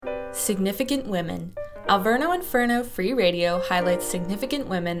Significant Women. Alverno Inferno Free Radio highlights significant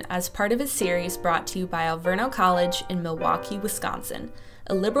women as part of a series brought to you by Alverno College in Milwaukee, Wisconsin,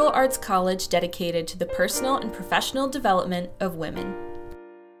 a liberal arts college dedicated to the personal and professional development of women.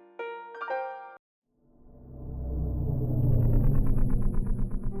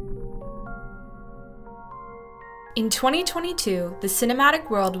 In 2022, the cinematic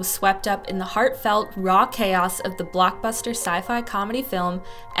world was swept up in the heartfelt, raw chaos of the blockbuster sci-fi comedy film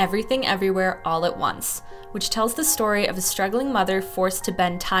Everything Everywhere All at Once, which tells the story of a struggling mother forced to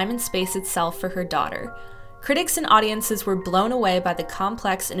bend time and space itself for her daughter. Critics and audiences were blown away by the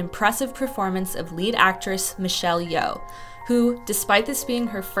complex and impressive performance of lead actress Michelle Yeoh, who, despite this being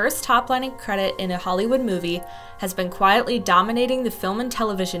her first top-lining credit in a Hollywood movie, has been quietly dominating the film and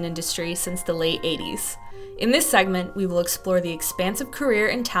television industry since the late 80s. In this segment, we will explore the expansive career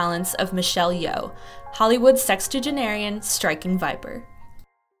and talents of Michelle Yeoh, Hollywood's sexagenarian striking viper.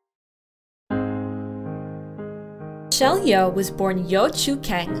 Michelle Yeoh was born Yeoh Chu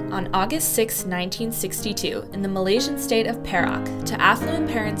Kang on August 6, 1962, in the Malaysian state of Perak, to affluent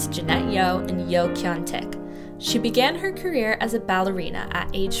parents Jeanette Yeoh and Yeoh Kian Tek. She began her career as a ballerina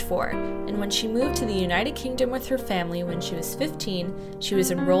at age 4, and when she moved to the United Kingdom with her family when she was 15, she was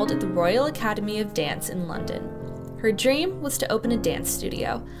enrolled at the Royal Academy of Dance in London. Her dream was to open a dance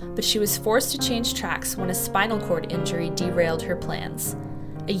studio, but she was forced to change tracks when a spinal cord injury derailed her plans.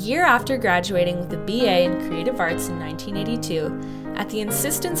 A year after graduating with a BA in Creative Arts in 1982, at the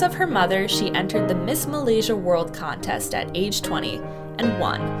insistence of her mother, she entered the Miss Malaysia World Contest at age 20 and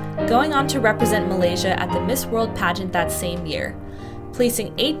won, going on to represent Malaysia at the Miss World pageant that same year,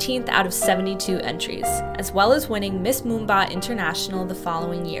 placing 18th out of 72 entries, as well as winning Miss Mumbai International the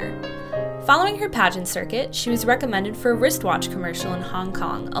following year. Following her pageant circuit, she was recommended for a wristwatch commercial in Hong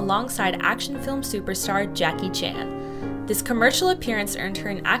Kong alongside action film superstar Jackie Chan. This commercial appearance earned her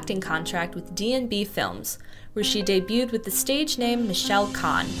an acting contract with D&B Films, where she debuted with the stage name Michelle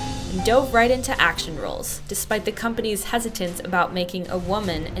Khan and dove right into action roles, despite the company's hesitance about making a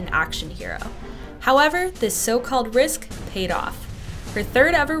woman an action hero. However, this so-called risk paid off. Her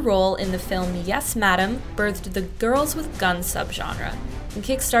third ever role in the film Yes Madam birthed the Girls with Guns subgenre and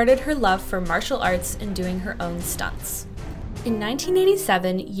kickstarted her love for martial arts and doing her own stunts. In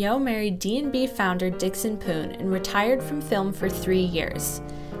 1987, Yeoh married D&B founder Dixon Poon and retired from film for 3 years.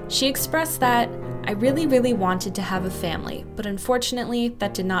 She expressed that, "I really wanted to have a family, but unfortunately,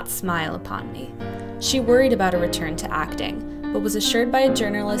 that did not smile upon me." She worried about a return to acting, but was assured by a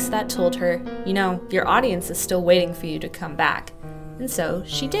journalist that told her, your audience is still waiting for you to come back. And so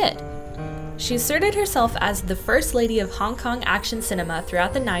she did. She asserted herself as the first lady of Hong Kong action cinema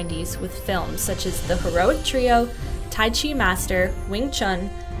throughout the 90s with films such as The Heroic Trio, Tai Chi Master, Wing Chun,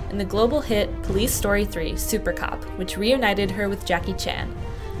 and the global hit Police Story 3, Super Cop, which reunited her with Jackie Chan.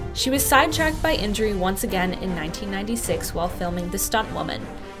 She was sidetracked by injury once again in 1996 while filming The Stunt Woman,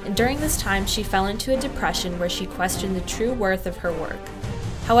 and during this time she fell into a depression where she questioned the true worth of her work.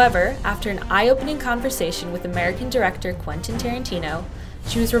 However, after an eye-opening conversation with American director Quentin Tarantino,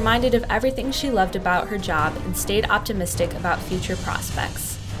 she was reminded of everything she loved about her job and stayed optimistic about future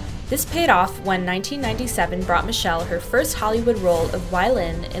prospects. This paid off when 1997 brought Michelle her first Hollywood role of Wai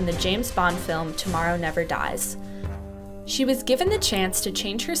Lin in the James Bond film Tomorrow Never Dies. She was given the chance to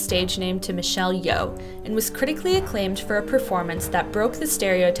change her stage name to Michelle Yeoh and was critically acclaimed for a performance that broke the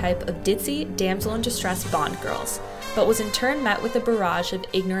stereotype of ditzy, damsel-in-distress Bond girls, but was in turn met with a barrage of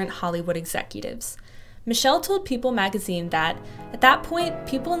ignorant Hollywood executives. Michelle told People magazine that, at that point,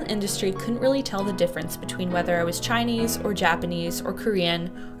 people in the industry couldn't really tell the difference between whether I was Chinese or Japanese or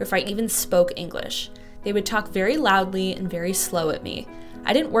Korean, or if I even spoke English. They would talk very loudly and very slow at me.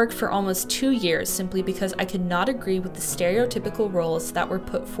 I didn't work for almost 2 years simply because I could not agree with the stereotypical roles that were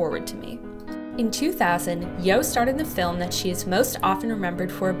put forward to me. In 2000, Yeoh starred in the film that she is most often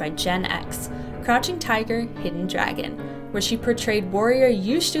remembered for by Gen X, Crouching Tiger, Hidden Dragon, where she portrayed warrior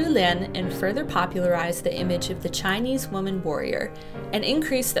Yu Shu Lin and further popularized the image of the Chinese woman warrior, and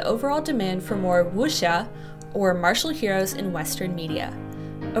increased the overall demand for more wuxia, or martial heroes in Western media.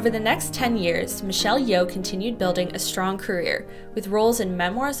 Over the next 10 years, Michelle Yeoh continued building a strong career, with roles in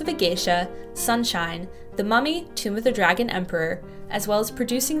Memoirs of a Geisha, Sunshine, The Mummy, Tomb of the Dragon Emperor, as well as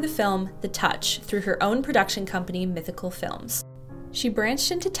producing the film The Touch through her own production company Mythical Films. She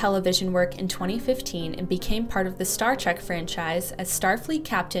branched into television work in 2015 and became part of the Star Trek franchise as Starfleet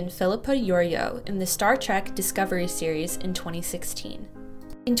Captain Philippa Yorio in the Star Trek Discovery series in 2016.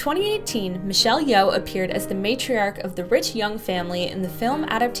 In 2018, Michelle Yeoh appeared as the matriarch of the rich young family in the film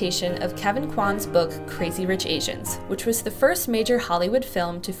adaptation of Kevin Kwan's book Crazy Rich Asians, which was the first major Hollywood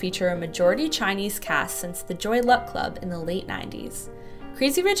film to feature a majority Chinese cast since The Joy Luck Club in the late 90s.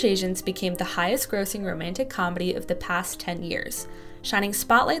 Crazy Rich Asians became the highest-grossing romantic comedy of the past 10 years, shining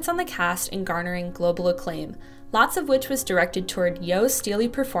spotlights on the cast and garnering global acclaim, lots of which was directed toward Yeoh's steely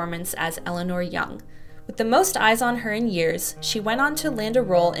performance as Eleanor Young. With the most eyes on her in years, she went on to land a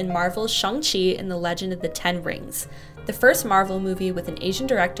role in Marvel's Shang-Chi and the Legend of the Ten Rings, the first Marvel movie with an Asian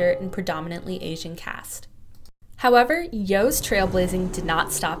director and predominantly Asian cast. However, Yeoh's trailblazing did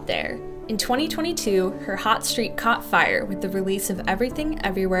not stop there. In 2022, her hot streak caught fire with the release of Everything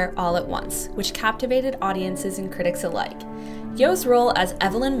Everywhere All at Once, which captivated audiences and critics alike. Yeoh's role as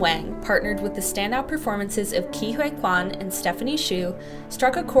Evelyn Wang, partnered with the standout performances of Ki Hui Kwan and Stephanie Hsu,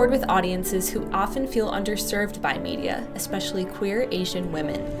 struck a chord with audiences who often feel underserved by media, especially queer Asian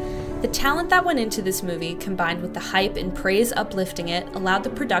women. The talent that went into this movie, combined with the hype and praise uplifting it, allowed the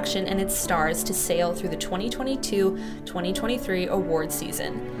production and its stars to sail through the 2022-2023 award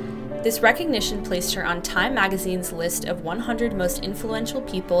season. This recognition placed her on Time magazine's list of 100 most influential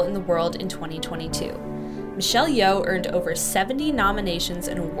people in the world in 2022. Michelle Yeoh earned over 70 nominations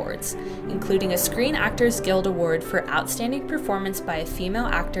and awards, including a Screen Actors Guild Award for Outstanding Performance by a Female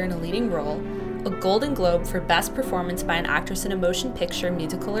Actor in a Leading Role, a Golden Globe for Best Performance by an Actress in a Motion Picture,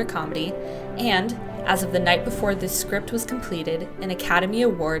 Musical, or Comedy, and, as of the night before this script was completed, an Academy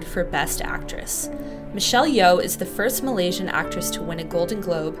Award for Best Actress. Michelle Yeoh is the first Malaysian actress to win a Golden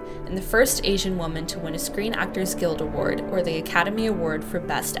Globe and the first Asian woman to win a Screen Actors Guild Award or the Academy Award for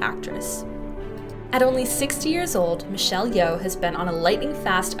Best Actress. At only 60 years old, Michelle Yeoh has been on a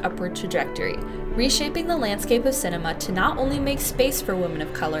lightning-fast upward trajectory, reshaping the landscape of cinema to not only make space for women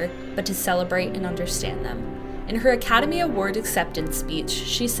of color, but to celebrate and understand them. In her Academy Award acceptance speech,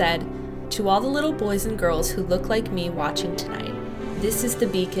 she said, "To all the little boys and girls who look like me watching tonight, this is the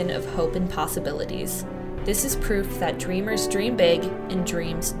beacon of hope and possibilities. This is proof that dreamers dream big and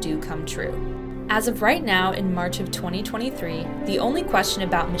dreams do come true." As of right now, in March of 2023, the only question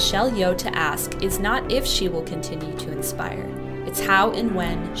about Michelle Yeoh to ask is not if she will continue to inspire, it's how and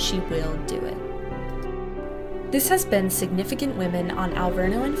when she will do it. This has been Significant Women on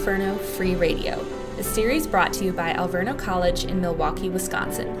Alverno Inferno Free Radio, a series brought to you by Alverno College in Milwaukee,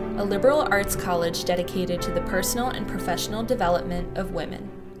 Wisconsin, a liberal arts college dedicated to the personal and professional development of women.